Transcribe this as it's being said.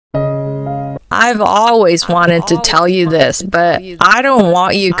I've always wanted to tell you this, but I don't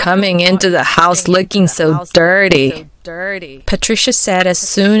want you coming into the house looking so dirty. Patricia said as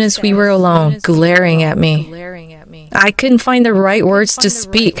soon as we were alone, glaring at me. I couldn't find the right words to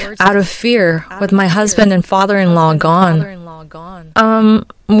speak out of fear with my husband and father-in-law gone.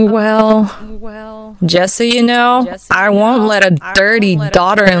 Well, just so you know, I won't let a dirty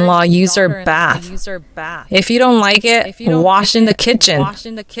daughter-in-law use her bath. If you don't like it, wash in the kitchen,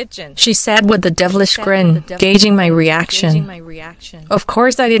 she said with a devilish grin, gauging my reaction. Of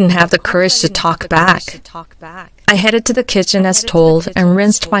course, I didn't have the courage to talk back. I headed to the kitchen as told and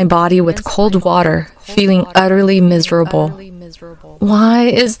rinsed my body with cold water, feeling utterly miserable. Why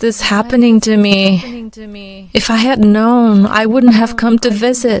is this happening to me? If I had known, I wouldn't have come to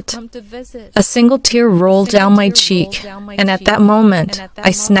visit. A single tear rolled down my cheek, and at that moment,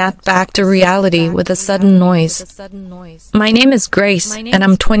 I snapped back to reality with a sudden noise. My name is Grace, and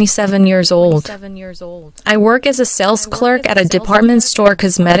I'm 27 years old. I work as a sales clerk at a department store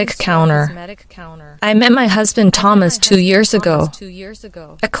cosmetic counter. I met my husband Thomas 2 years ago.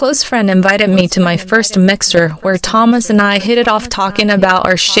 A close friend invited me to my first mixer, where Thomas and I hit it off talking about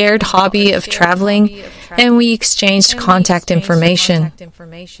our shared hobby of traveling, and we exchanged contact information.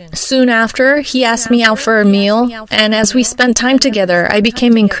 Soon after, he asked me out for a meal, and as we spent time together, I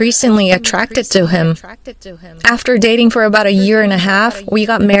became increasingly attracted to him. After dating for about a year and a half, we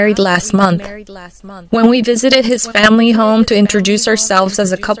got married last month. When we visited his family home to introduce ourselves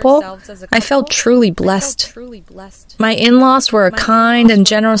as a couple, I felt truly blessed. My in-laws were a kind and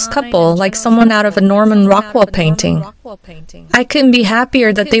generous couple, like someone out of a Norman Rockwell painting. I couldn't be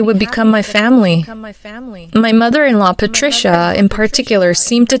happier that they would become my family. My mother-in-law, Patricia, in particular,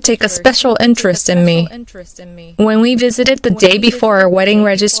 seemed to take a special interest in me. When we visited the day before our wedding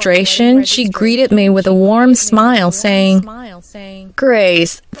registration, she greeted me with a warm smile, saying,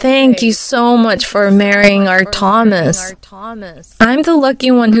 "Grace, thank you so much for marrying our Thomas. I'm the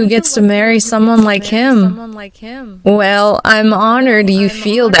lucky one who gets to marry someone like him." Well, I'm honored you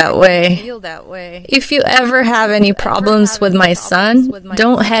feel that way. If you ever have any problems with my son,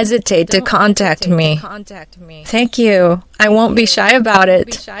 don't hesitate to contact me. Thank you. I won't be shy about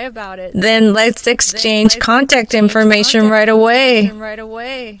it. Then let's exchange contact information right away.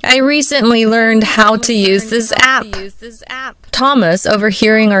 I recently learned how to use this app. Thomas,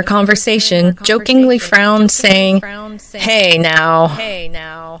 overhearing our conversation, jokingly frowned, saying, "Hey now."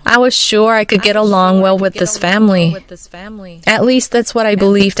 I was sure I could get along well with this family. At least that's what I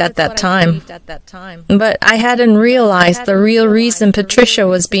believed at that time. But I hadn't realized the real reason Patricia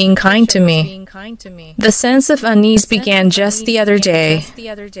was being kind to me. The sense of unease began just the other day.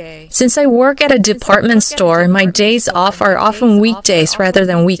 Since I work at a department store, my days off are often weekdays rather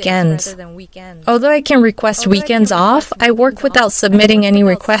than weekends. Although I can request weekends off, I work without submitting any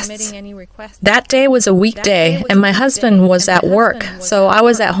requests. That day was a weekday, and my husband was at work, so I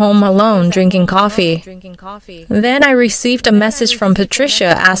was at home alone drinking coffee. Then I received a message from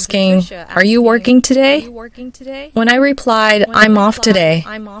Patricia asking, "Are you working today?" When I replied, "I'm off today,"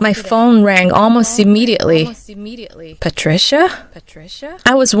 my phone rang almost immediately. Patricia?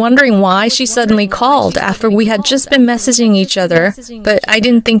 I was wondering why she suddenly called after we had just been messaging each other, but I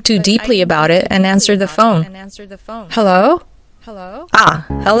didn't think too deeply about it and answered the phone. "Hello?" "Ah,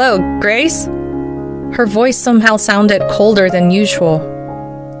 hello, Grace?" Her voice somehow sounded colder than usual.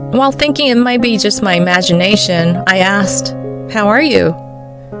 While thinking it might be just my imagination, I asked, "How are you?"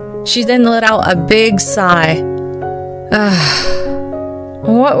 She then let out a big sigh.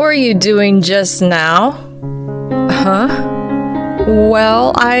 "What were you doing just now?" "Huh?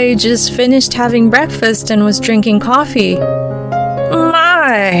 Well, I just finished having breakfast and was drinking coffee."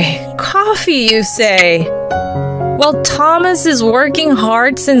 "My, coffee, you say? Well, Thomas is working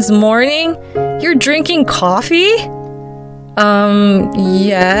hard since morning. You're drinking coffee?"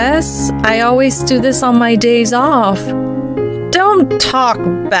 Yes. I always do this on my days off." "Don't talk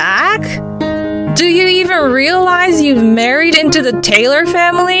back. Do you even realize you've married into the Taylor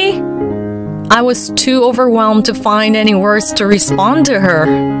family?" I was too overwhelmed to find any words to respond to her.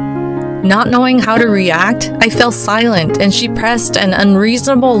 Not knowing how to react, I fell silent and she pressed an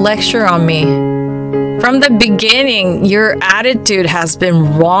unreasonable lecture on me. "From the beginning, your attitude has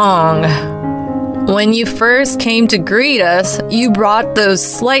been wrong. When you first came to greet us, you brought those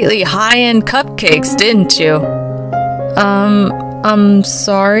slightly high-end cupcakes, didn't you?" I'm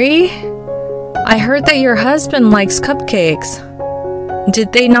sorry? I heard that your husband likes cupcakes.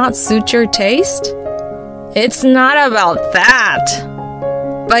 Did they not suit your taste?" "It's not about that.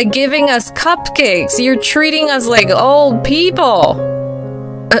 By giving us cupcakes, you're treating us like old people."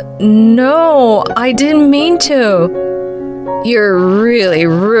 No, I didn't mean to." "You're really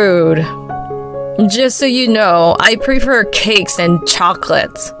rude." Just so you know, I prefer cakes and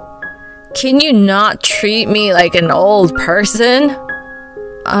chocolates. Can you not treat me like an old person?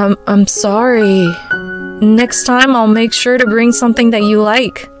 I'm sorry. Next time I'll make sure to bring something that you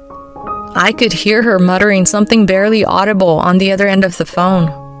like. I could hear her muttering something barely audible on the other end of the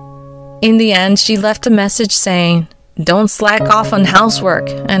phone. In the end, she left a message saying, "Don't slack off on housework,"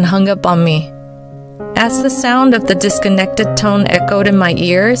 and hung up on me. As the sound of the disconnected tone echoed in my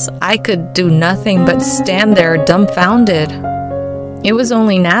ears, I could do nothing but stand there dumbfounded. It was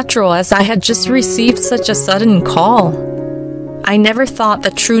only natural, as I had just received such a sudden call. I never thought the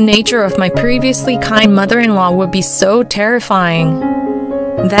true nature of my previously kind mother-in-law would be so terrifying.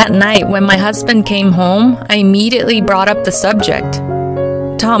 That night, when my husband came home, I immediately brought up the subject.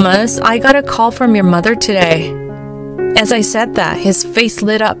 "Thomas, I got a call from your mother today." As I said that, his face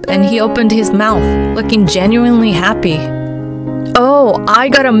lit up and he opened his mouth, looking genuinely happy. "Oh, I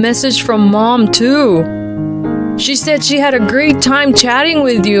got a message from Mom too. She said she had a great time chatting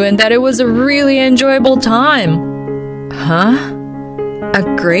with you and that it was a really enjoyable time." Huh? A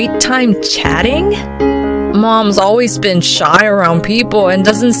great time chatting? Mom's always been shy around people and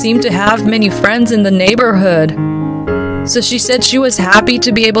doesn't seem to have many friends in the neighborhood. So she said she was happy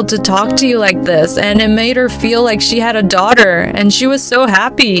to be able to talk to you like this, and it made her feel like she had a daughter, and she was so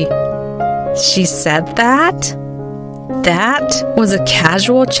happy. She said that? That was a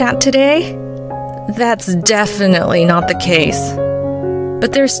casual chat today? That's definitely not the case.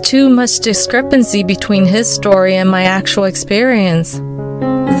 But there's too much discrepancy between his story and my actual experience.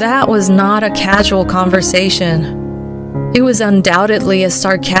 That was not a casual conversation. It was undoubtedly a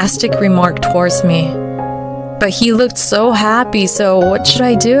sarcastic remark towards me. But he looked so happy, so what should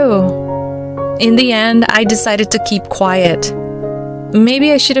I do? In the end, I decided to keep quiet.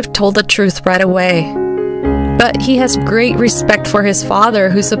 Maybe I should have told the truth right away. But he has great respect for his father,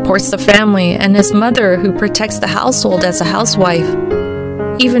 who supports the family, and his mother, who protects the household as a housewife.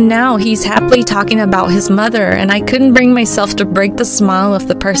 Even now, he's happily talking about his mother, and I couldn't bring myself to break the smile of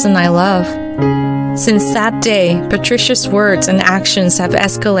the person I love. Since that day, Patricia's words and actions have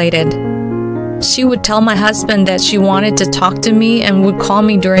escalated. She would tell my husband that she wanted to talk to me and would call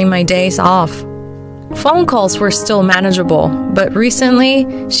me during my days off. Phone calls were still manageable, but recently,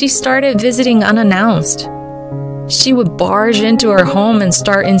 she started visiting unannounced. She would barge into her home and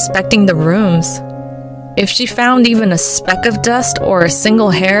start inspecting the rooms. If she found even a speck of dust or a single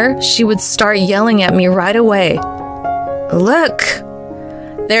hair, she would start yelling at me right away. "Look!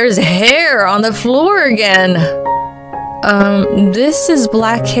 There's hair on the floor again!" This is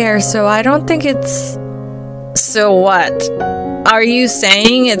black hair, so I don't think it's... So what? Are you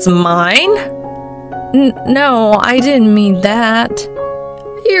saying it's mine? No, I didn't mean that.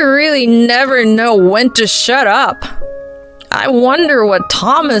 You really never know when to shut up. I wonder what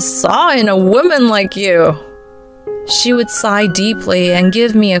Thomas saw in a woman like you. She would sigh deeply and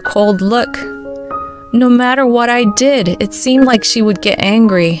give me a cold look. No matter what I did, it seemed like she would get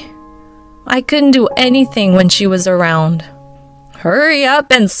angry. I couldn't do anything when she was around. Hurry up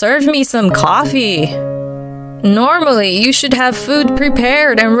and serve me some coffee. Normally, you should have food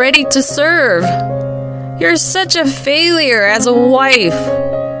prepared and ready to serve. You're such a failure as a wife.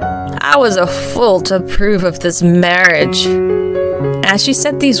 I was a fool to approve of this marriage. As she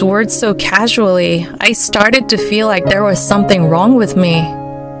said these words so casually, I started to feel like there was something wrong with me.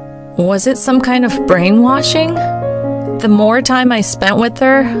 Was it some kind of brainwashing? The more time I spent with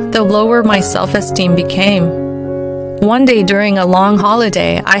her, the lower my self-esteem became. One day during a long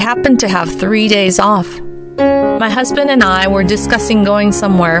holiday, I happened to have 3 days off. My husband and I were discussing going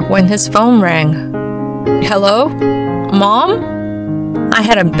somewhere when his phone rang. Hello? Mom? I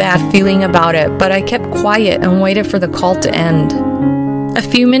had a bad feeling about it, but I kept quiet and waited for the call to end. A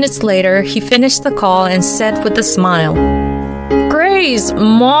few minutes later, he finished the call and said with a smile, "Grace,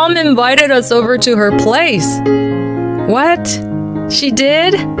 Mom invited us over to her place." What? She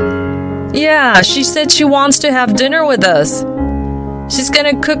did? Yeah, she said she wants to have dinner with us. She's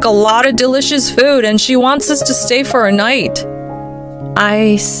gonna cook a lot of delicious food and she wants us to stay for a night.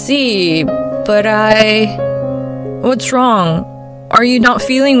 I see, but What's wrong? Are you not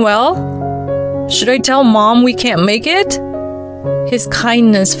feeling well? Should I tell Mom we can't make it? His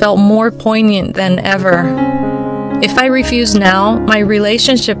kindness felt more poignant than ever. If I refused now, my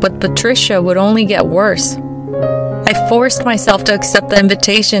relationship with Patricia would only get worse. I forced myself to accept the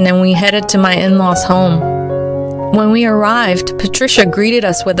invitation and we headed to my in-laws' home. When we arrived, Patricia greeted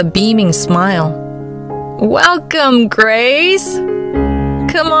us with a beaming smile. "Welcome, Grace!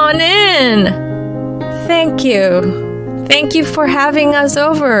 Come on in!" "Thank you. Thank you for having us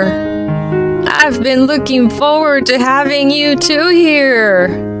over. I've been looking forward to having you two here.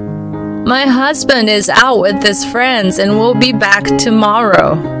 My husband is out with his friends and will be back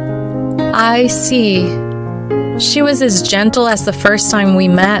tomorrow. I see. She was as gentle as the first time we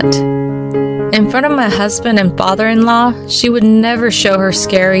met. In front of my husband and father-in-law, she would never show her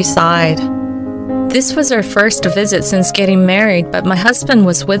scary side. This was our first visit since getting married, but my husband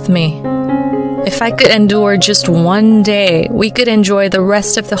was with me. If I could endure just one day, we could enjoy the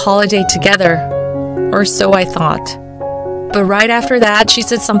rest of the holiday together. Or so I thought. But right after that, she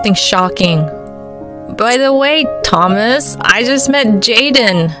said something shocking. By the way, Thomas, I just met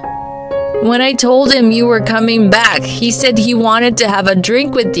Jaden. When I told him you were coming back, he said he wanted to have a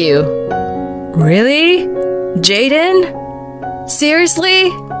drink with you. Really? Jaden? Seriously?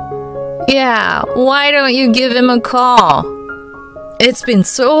 Yeah, why don't you give him a call? It's been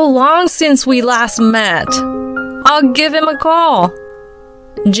so long since we last met. I'll give him a call.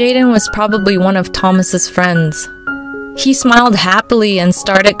 Jaden was probably one of Thomas's friends. He smiled happily and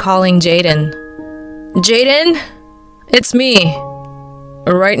started calling Jaden. Jaden? It's me.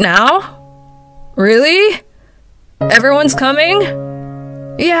 Right now? Really? Everyone's coming?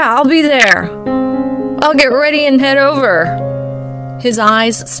 Yeah, I'll be there. I'll get ready and head over. His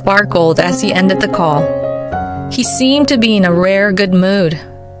eyes sparkled as he ended the call. He seemed to be in a rare good mood.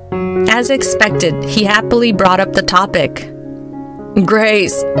 As expected, he happily brought up the topic.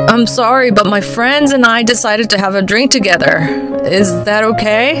 Grace, I'm sorry, but my friends and I decided to have a drink together. Is that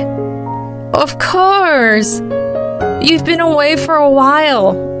okay? Of course. You've been away for a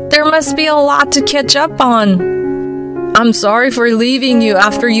while. There must be a lot to catch up on. I'm sorry for leaving you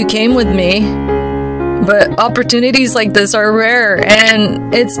after you came with me. But opportunities like this are rare,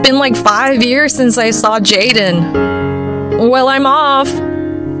 and it's been like 5 years since I saw Jaden. Well, I'm off.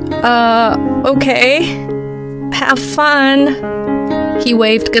 Okay. Have fun. He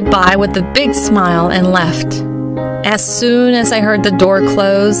waved goodbye with a big smile and left. As soon as I heard the door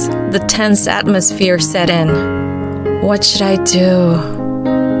close, the tense atmosphere set in. What should I do?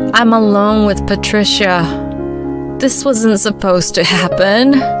 I'm alone with Patricia. This wasn't supposed to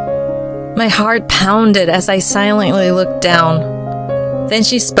happen. My heart pounded as I silently looked down. Then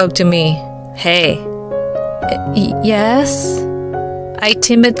she spoke to me. Hey. Yes? I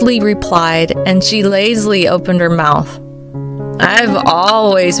timidly replied, and she lazily opened her mouth. I've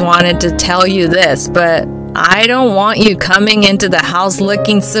always wanted to tell you this, but I don't want you coming into the house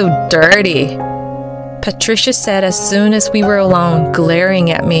looking so dirty. Patricia said as soon as we were alone, glaring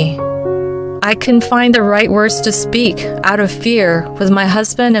at me. I couldn't find the right words to speak, out of fear, with my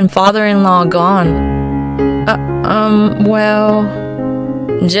husband and father-in-law gone. Well,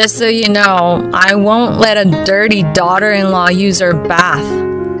 just so you know, I won't let a dirty daughter-in-law use her bath.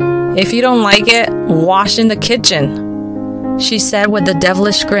 If you don't like it, wash in the kitchen, she said with a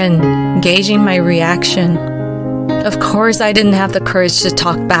devilish grin, gauging my reaction. Of course I didn't have the courage to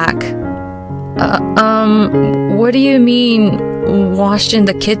talk back. What do you mean, washed in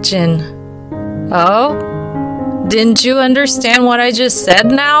the kitchen? Oh? Didn't you understand what I just said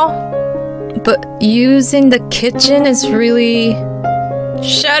now? But using the kitchen is really...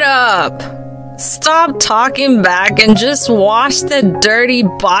 Shut up! Stop talking back and just wash the dirty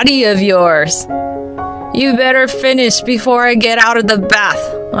body of yours. You better finish before I get out of the bath.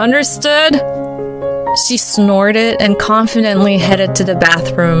 Understood? She snorted and confidently headed to the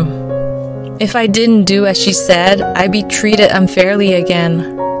bathroom. If I didn't do as she said, I'd be treated unfairly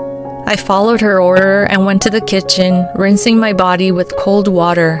again. I followed her order and went to the kitchen, rinsing my body with cold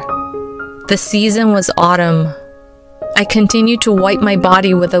water. The season was autumn. I continued to wipe my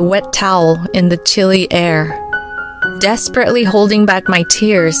body with a wet towel in the chilly air. Desperately holding back my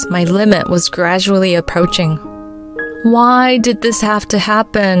tears, my limit was gradually approaching. Why did this have to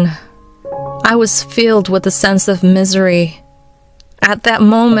happen? I was filled with a sense of misery. At that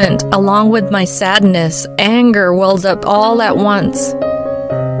moment, along with my sadness, anger welled up all at once.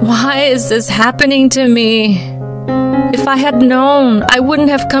 Why is this happening to me? If I had known, I wouldn't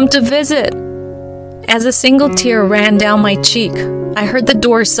have come to visit. As a single tear ran down my cheek, I heard the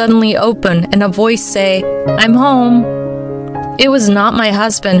door suddenly open and a voice say, "I'm home." It was not my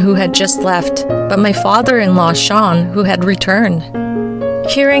husband who had just left, but my father-in-law, Sean, who had returned.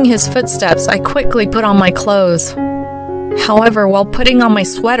 Hearing his footsteps, I quickly put on my clothes. However, while putting on my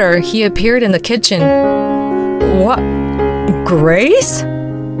sweater, he appeared in the kitchen. What? Grace?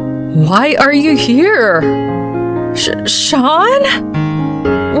 Why are you here? Sean?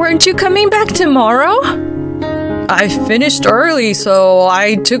 Weren't you coming back tomorrow? I finished early, so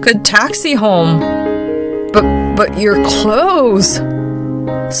I took a taxi home. But your clothes...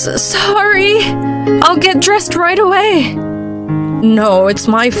 Sorry. I'll get dressed right away. No, it's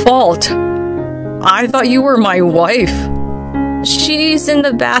my fault. I thought you were my wife. She's in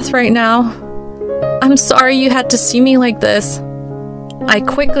the bath right now. I'm sorry you had to see me like this. I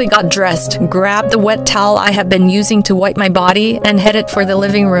quickly got dressed, grabbed the wet towel I had been using to wipe my body, and headed for the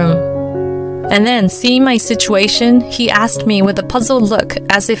living room. And then, seeing my situation, he asked me with a puzzled look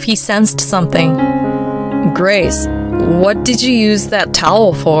as if he sensed something. Grace, what did you use that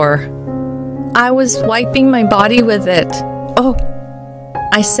towel for? I was wiping my body with it. Oh,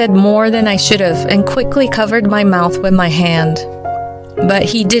 I said more than I should have and quickly covered my mouth with my hand. But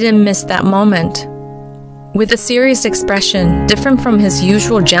he didn't miss that moment. With a serious expression, different from his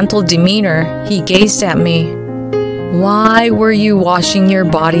usual gentle demeanor, he gazed at me. Why were you washing your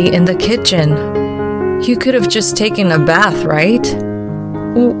body in the kitchen? You could have just taken a bath, right?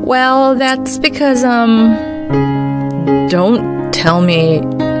 Well, that's because, Don't tell me.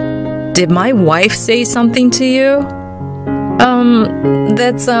 Did my wife say something to you?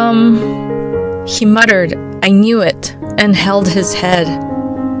 He muttered, I knew it, and held his head.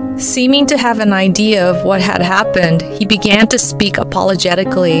 Seeming to have an idea of what had happened, he began to speak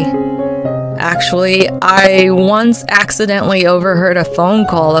apologetically. Actually, I once accidentally overheard a phone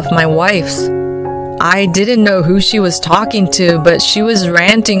call of my wife's. I didn't know who she was talking to, but she was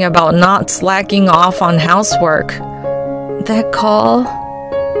ranting about not slacking off on housework. That call?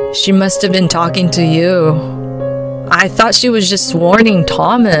 She must have been talking to you. I thought she was just warning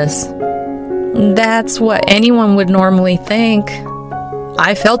Thomas. That's what anyone would normally think.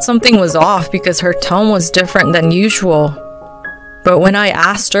 I felt something was off because her tone was different than usual. But when I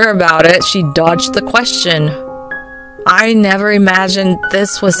asked her about it, she dodged the question. I never imagined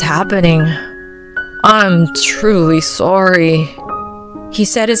this was happening. I'm truly sorry. He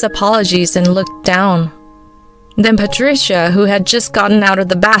said his apologies and looked down. Then Patricia, who had just gotten out of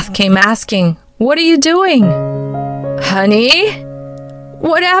the bath, came asking, What are you doing? Honey?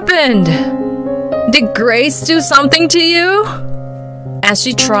 What happened? Did Grace do something to you? As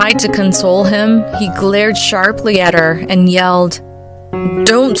she tried to console him, he glared sharply at her and yelled,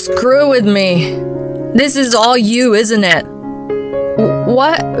 Don't screw with me. This is all you, isn't it?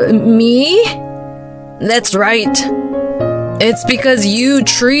 What? Me? That's right. It's because you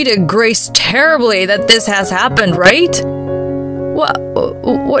treated Grace terribly that this has happened, right?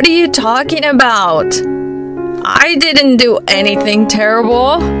 What are you talking about? I didn't do anything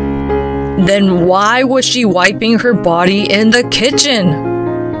terrible. Then why was she wiping her body in the kitchen?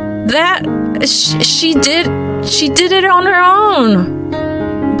 She did it on her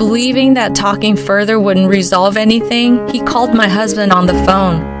own. Believing that talking further wouldn't resolve anything, he called my husband on the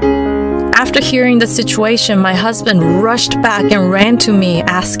phone. After hearing the situation, my husband rushed back and ran to me,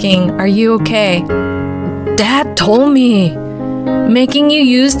 asking, Are you okay? Dad told me. Making you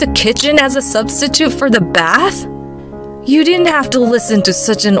use the kitchen as a substitute for the bath? You didn't have to listen to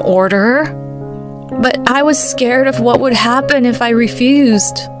such an order. But I was scared of what would happen if I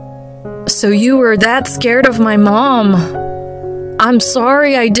refused. So you were that scared of my mom. I'm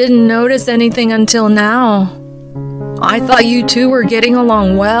sorry I didn't notice anything until now. I thought you two were getting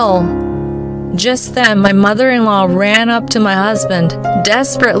along well. Just then, my mother-in-law ran up to my husband,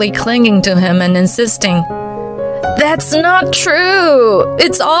 desperately clinging to him and insisting, That's not true!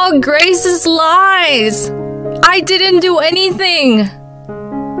 It's all Grace's lies! I didn't do anything!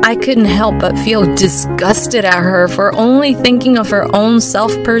 I couldn't help but feel disgusted at her for only thinking of her own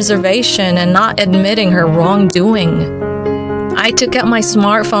self-preservation and not admitting her wrongdoing. I took out my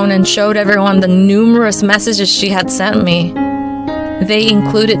smartphone and showed everyone the numerous messages she had sent me. They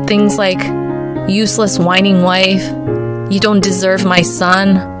included things like, useless whining wife, you don't deserve my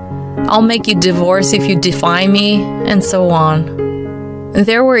son, I'll make you divorce if you defy me, and so on.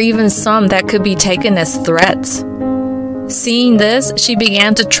 There were even some that could be taken as threats. Seeing this, she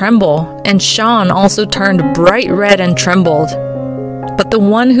began to tremble, and Sean also turned bright red and trembled. But the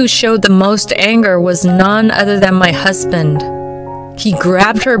one who showed the most anger was none other than my husband. He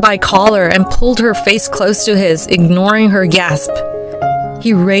grabbed her by collar and pulled her face close to his, ignoring her gasp.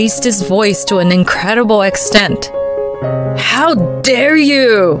 He raised his voice to an incredible extent. How dare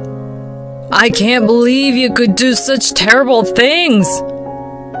you! I can't believe you could do such terrible things!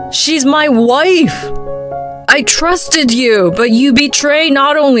 She's my wife! I trusted you, but you betray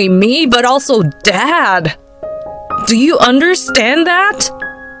not only me, but also Dad! Do you understand that?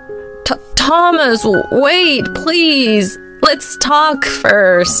 Thomas, wait, please! Let's talk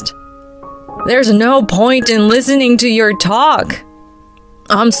first. There's no point in listening to your talk.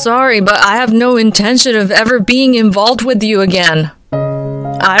 I'm sorry, but I have no intention of ever being involved with you again.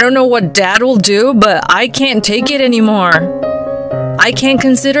 I don't know what Dad will do, but I can't take it anymore. I can't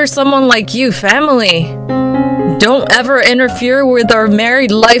consider someone like you family. Don't ever interfere with our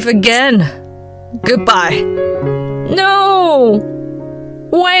married life again. Goodbye. No!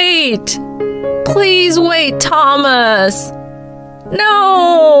 Wait! Please wait, Thomas!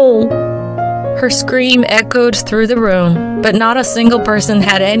 No! Her scream echoed through the room, but not a single person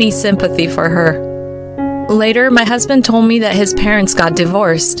had any sympathy for her. Later, my husband told me that his parents got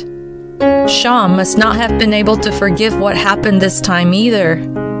divorced. Sean must not have been able to forgive what happened this time either.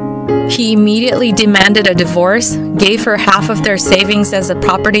 He immediately demanded a divorce, gave her half of their savings as a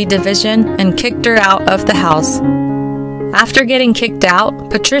property division, and kicked her out of the house. After getting kicked out,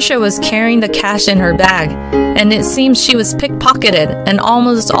 Patricia was carrying the cash in her bag, and it seems she was pickpocketed and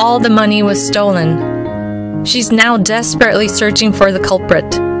almost all the money was stolen. She's now desperately searching for the culprit.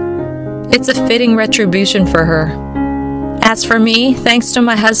 It's a fitting retribution for her. As for me, thanks to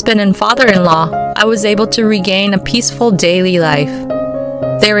my husband and father-in-law, I was able to regain a peaceful daily life.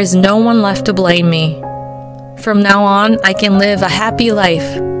 There is no one left to blame me. From now on, I can live a happy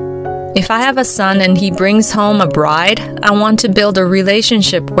life. If I have a son and he brings home a bride, I want to build a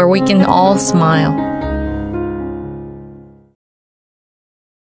relationship where we can all smile.